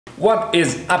What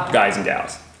is up, guys and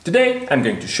gals? Today I'm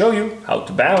going to show you how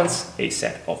to balance a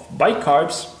set of bike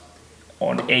carbs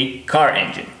on a car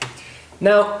engine.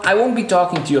 Now, I won't be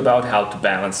talking to you about how to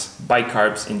balance bike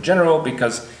carbs in general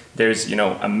because there's,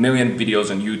 a million videos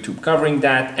on YouTube covering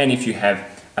that, and if you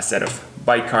have a set of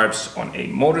bike carbs on a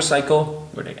motorcycle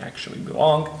where they actually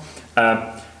belong,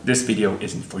 this video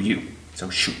isn't for you,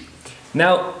 so shoot.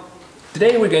 Now,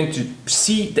 today we're going to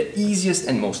see the easiest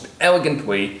and most elegant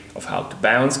way of how to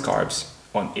balance carbs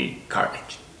on a car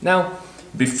engine. Now,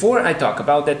 before I talk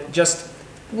about that, just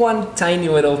one tiny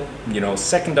little,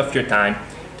 second of your time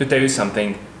to tell you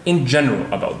something in general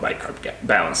about bike carb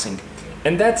balancing.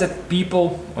 And that's that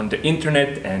people on the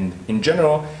internet and in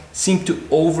general seem to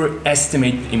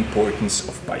overestimate the importance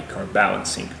of bike carb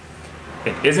balancing.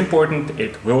 It is important,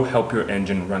 it will help your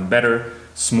engine run better,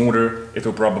 smoother, it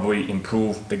will probably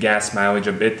improve the gas mileage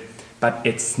a bit, but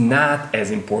it's not as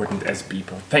important as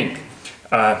people think.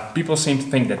 People seem to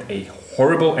think that a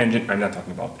horrible engine, I'm not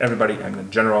talking about everybody, I'm not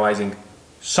generalizing,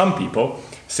 some people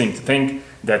seem to think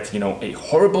that a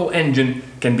horrible engine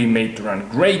can be made to run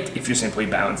great if you simply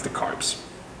balance the carbs.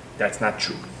 That's not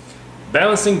true.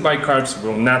 Balancing bike carbs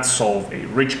will not solve a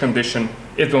rich condition,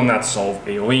 it will not solve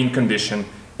a lean condition,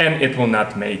 and it will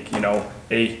not make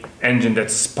a engine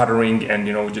that's sputtering and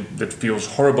that feels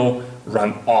horrible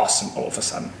run awesome all of a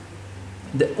sudden.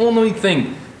 The only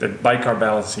thing that bike carb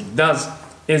balancing does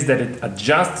is that it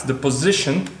adjusts the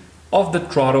position of the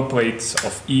throttle plates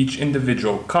of each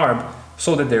individual carb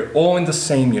so that they're all in the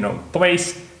same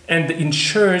place, and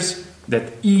ensures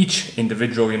that each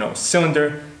individual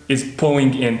cylinder is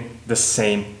pulling in the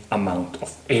same amount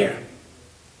of air.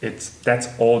 That's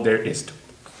all there is to it.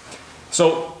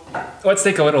 So let's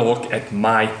take a little look at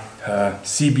my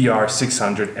CBR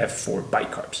 600 F4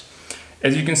 bike carbs.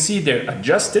 As you can see, they're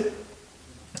adjusted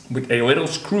with a little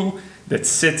screw that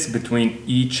sits between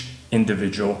each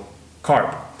individual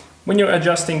carb. When you're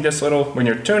adjusting this when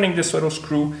you're turning this little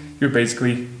screw, you're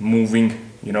basically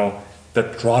moving, the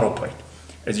throttle plate.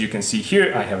 As you can see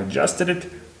here, I have adjusted it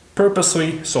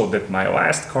purposely so that my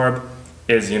last carb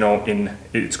is,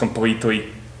 it's completely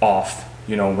off,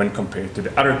 when compared to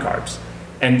the other carbs.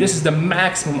 And this is the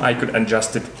maximum I could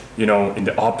adjust it, in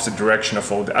the opposite direction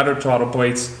of all the other throttle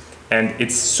plates. And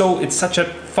it's such a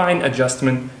fine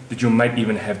adjustment that you might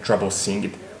even have trouble seeing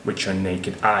it with your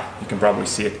naked eye. You can probably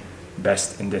see it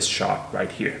best in this shot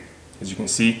right here. As you can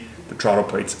see, the throttle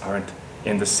plates aren't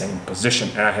in the same position.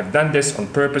 And I have done this on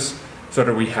purpose so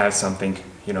that we have something,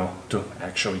 to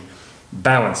actually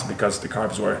balance, because the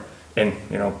carbs were in,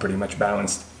 pretty much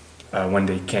balanced when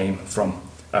they came from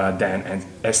Dan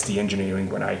and ST Engineering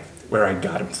where I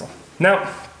got them from.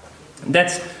 Now,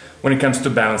 that's when it comes to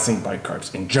balancing bike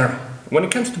carbs in general. When it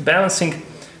comes to balancing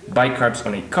bike carbs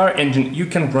on a car engine, you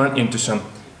can run into some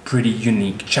pretty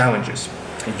unique challenges.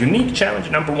 A unique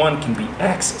challenge number one can be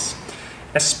access,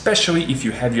 especially if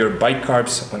you have your bike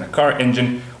carbs on a car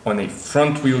engine on a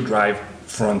front-wheel drive,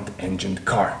 front-engined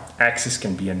car. Access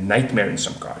can be a nightmare in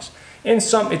some cars. In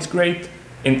some it's great,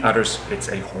 in others it's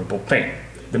a horrible pain.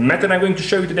 The method I'm going to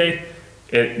show you today,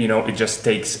 it just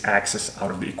takes access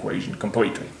out of the equation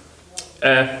completely.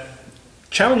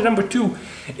 Challenge number two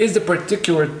is the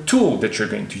particular tool that you're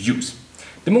going to use.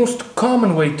 The most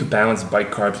common way to balance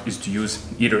bike carbs is to use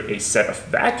either a set of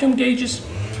vacuum gauges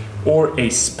or a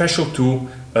special tool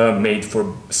made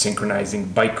for synchronizing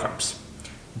bike carbs.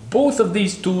 Both of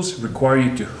these tools require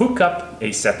you to hook up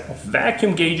a set of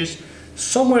vacuum gauges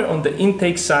somewhere on the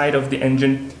intake side of the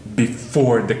engine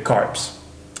before the carbs.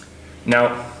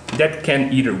 Now, that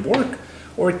can either work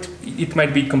or it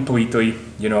might be completely,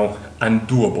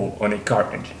 undoable on a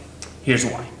car engine. Here's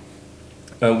why.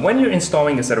 When you're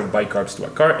installing a set of bike carbs to a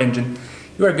car engine,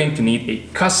 you are going to need a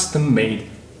custom-made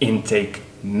intake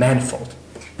manifold.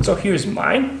 So here's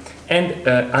mine, and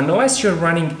unless you're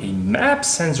running a map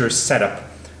sensor setup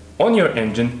on your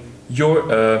engine,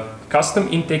 your custom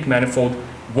intake manifold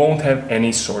won't have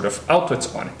any sort of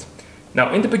outlets on it.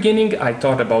 Now, in the beginning, I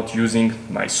thought about using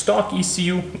my stock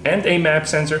ECU and a map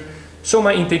sensor, so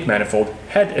my intake manifold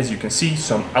had, as you can see,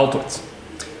 some outlets.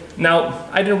 Now,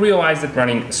 I didn't realize that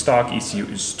running a stock ECU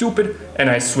is stupid, and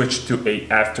I switched to a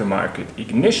aftermarket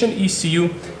ignition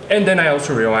ECU, and then I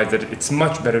also realized that it's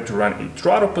much better to run a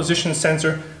throttle position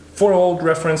sensor for old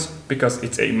reference, because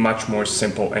it's a much more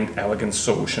simple and elegant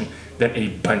solution than a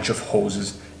bunch of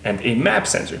hoses and a map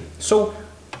sensor. So,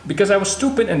 because I was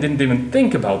stupid and didn't even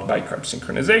think about bike carb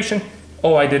synchronization,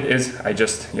 all I did is I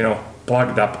just,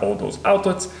 plugged up all those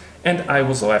outlets, and I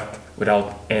was left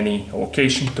without any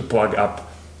location to plug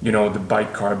up, the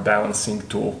bike carb balancing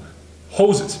tool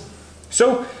hoses.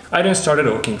 So I then started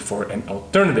looking for an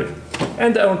alternative.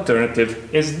 And the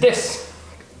alternative is this.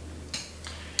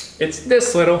 It's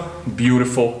this little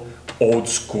beautiful old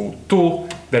school tool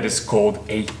that is called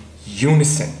a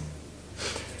uni-syn.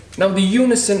 Now the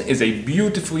uni-syn is a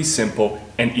beautifully simple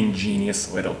and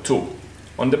ingenious little tool.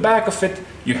 On the back of it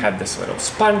you have this little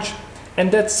sponge,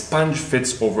 and that sponge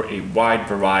fits over a wide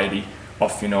variety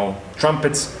of,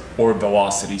 trumpets or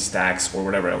velocity stacks or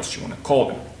whatever else you want to call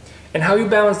them. And how you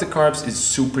balance the carbs is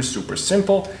super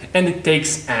simple, and it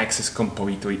takes axis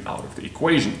completely out of the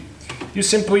equation. You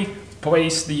simply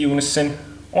place the uni-syn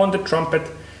on the trumpet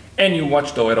and you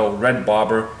watch the little red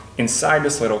bobber inside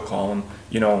this little column,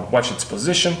 watch its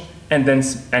position and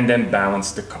then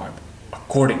balance the carb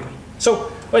accordingly.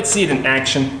 So let's see it in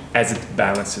action as it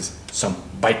balances some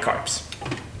bike carbs.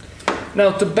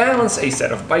 Now to balance a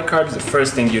set of bike carbs, the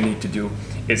first thing you need to do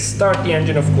is start the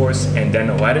engine, of course, and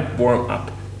then let it warm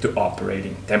up to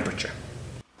operating temperature.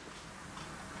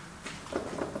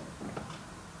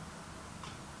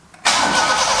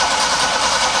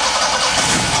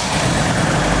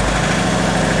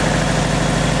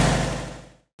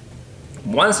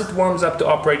 Once it warms up to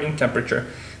operating temperature,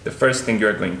 the first thing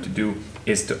you're going to do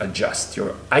is to adjust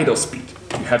your idle speed.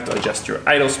 You have to adjust your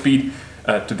idle speed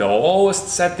to the lowest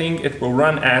setting it will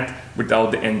run at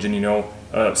without the engine,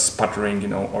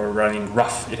 sputtering, or running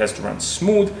rough. It has to run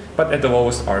smooth, but at the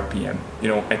lowest RPM,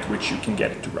 at which you can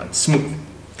get it to run smooth.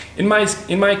 In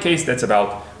my case, that's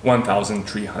about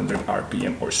 1,300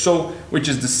 RPM or so, which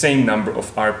is the same number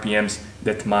of RPMs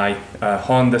that my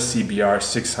Honda CBR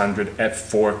 600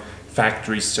 F4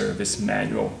 factory service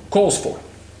manual calls for.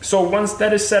 So once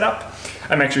that is set up,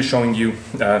 I'm actually showing you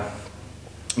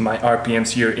my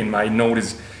RPMs here in my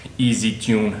Notice Easy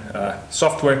Tune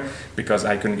software, because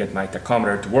I couldn't get my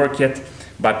tachometer to work yet.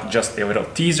 But just a little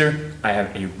teaser, I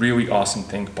have a really awesome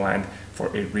thing planned for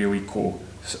a really cool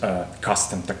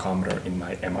custom tachometer in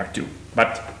my MR2.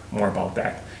 But more about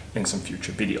that in some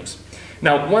future videos.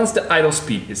 Now, once the idle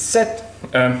speed is set,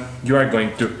 you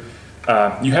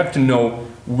have to know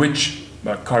which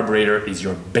carburetor is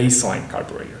your baseline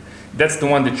carburetor. That's the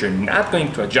one that you're not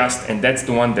going to adjust, and that's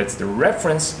the one that's the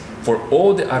reference for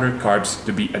all the other carbs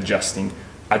to be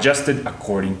adjusted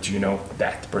according to,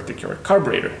 that particular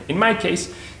carburetor. In my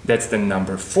case, that's the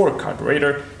number 4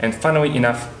 carburetor, and funnily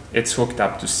enough, it's hooked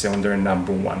up to cylinder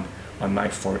number 1 on my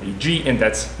 4AG, and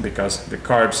that's because the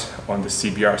carbs on the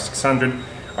CBR 600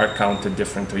 are counted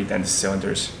differently than the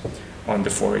cylinders on the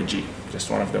 4AG.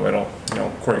 Just one of the little,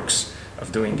 quirks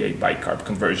of doing a bike carb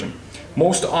conversion.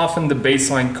 Most often the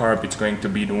baseline carb is going to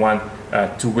be the one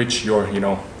to which your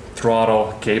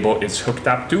throttle cable is hooked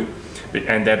up to,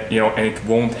 and that and it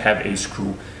won't have a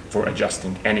screw for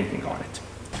adjusting anything on it.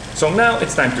 So now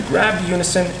it's time to grab the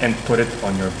uni-syn and put it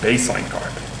on your baseline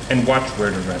carb and watch where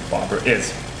the red bobber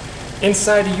is.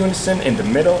 Inside the uni-syn in the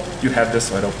middle you have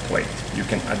this little plate. You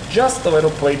can adjust the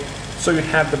little plate so you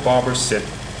have the bobber sit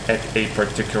at a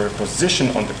particular position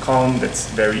on the column that's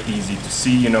very easy to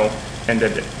see, and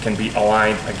that it can be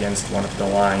aligned against one of the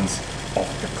lines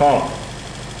of the column.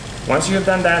 Once you have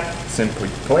done that, simply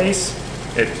place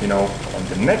it, on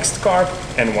the next carb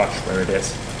and watch where it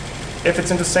is. If it's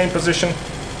in the same position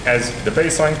as the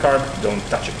baseline carb, don't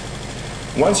touch it.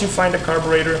 Once you find a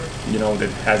carburetor, that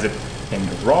has it in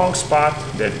the wrong spot,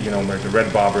 that, where the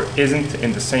red bobber isn't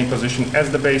in the same position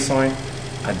as the baseline,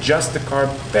 adjust the carb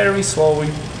very slowly,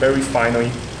 very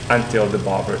finely, until the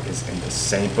bobber is in the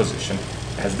same position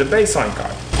as the baseline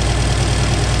carb.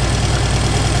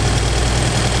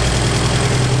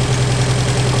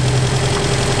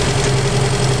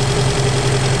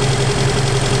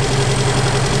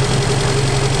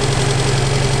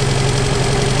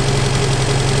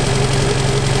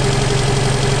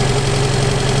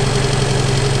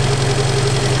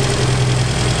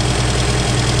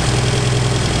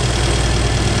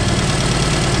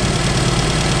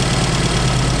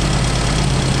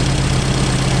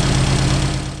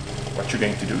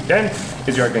 Going to do then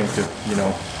is you're going to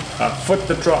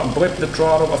blip the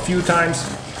throttle a few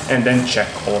times and then check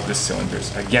all of the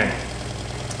cylinders again.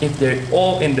 If they're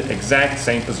all in the exact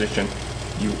same position,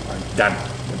 you are done.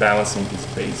 The balancing is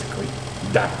basically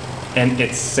done, and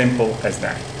it's simple as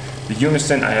that. The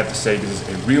uni-syn, I have to say, this is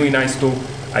a really nice tool.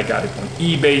 I got it on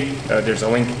eBay. There's a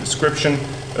link in the description.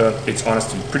 It's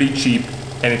honestly pretty cheap,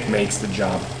 and it makes the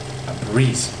job a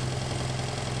breeze.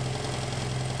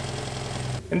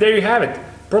 And there you have it,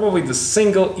 probably the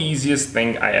single easiest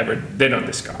thing I ever did on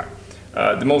this car.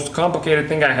 The most complicated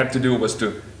thing I had to do was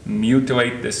to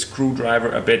mutilate the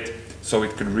screwdriver a bit so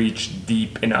it could reach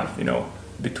deep enough,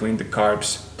 between the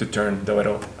carbs to turn the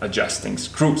little adjusting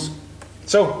screws.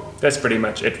 So that's pretty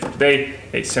much it for today.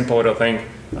 A simple little thing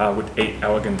with an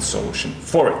elegant solution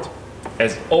for it.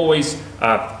 As always,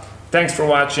 thanks for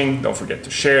watching. Don't forget to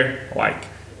share, like,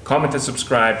 comment and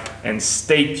subscribe, and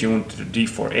stay tuned to the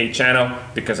D4A channel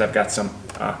because I've got some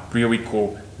really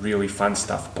cool, really fun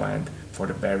stuff planned for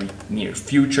the very near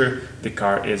future. The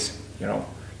car is, you know,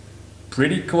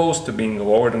 pretty close to being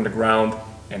lowered on the ground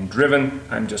and driven.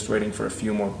 I'm just waiting for a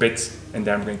few more bits, and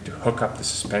then I'm going to hook up the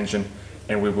suspension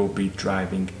and we will be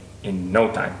driving in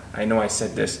no time. I know I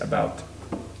said this about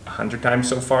 100 times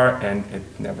so far and it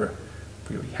never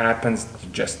really happens.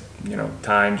 Just, you know,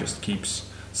 time just keeps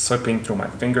slipping through my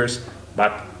fingers,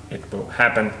 but it will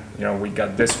happen. You know, we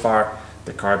got this far.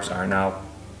 The carbs are now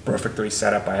perfectly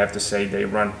set up. I have to say they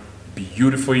run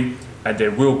beautifully, and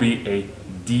there will be a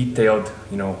detailed,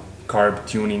 you know, carb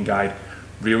tuning guide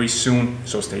really soon,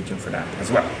 so stay tuned for that as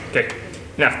well. Okay,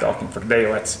 enough talking for today.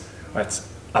 Let's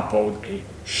upload a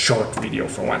short video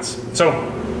for once. So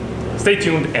stay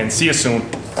tuned and see you soon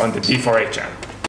on the D4A channel.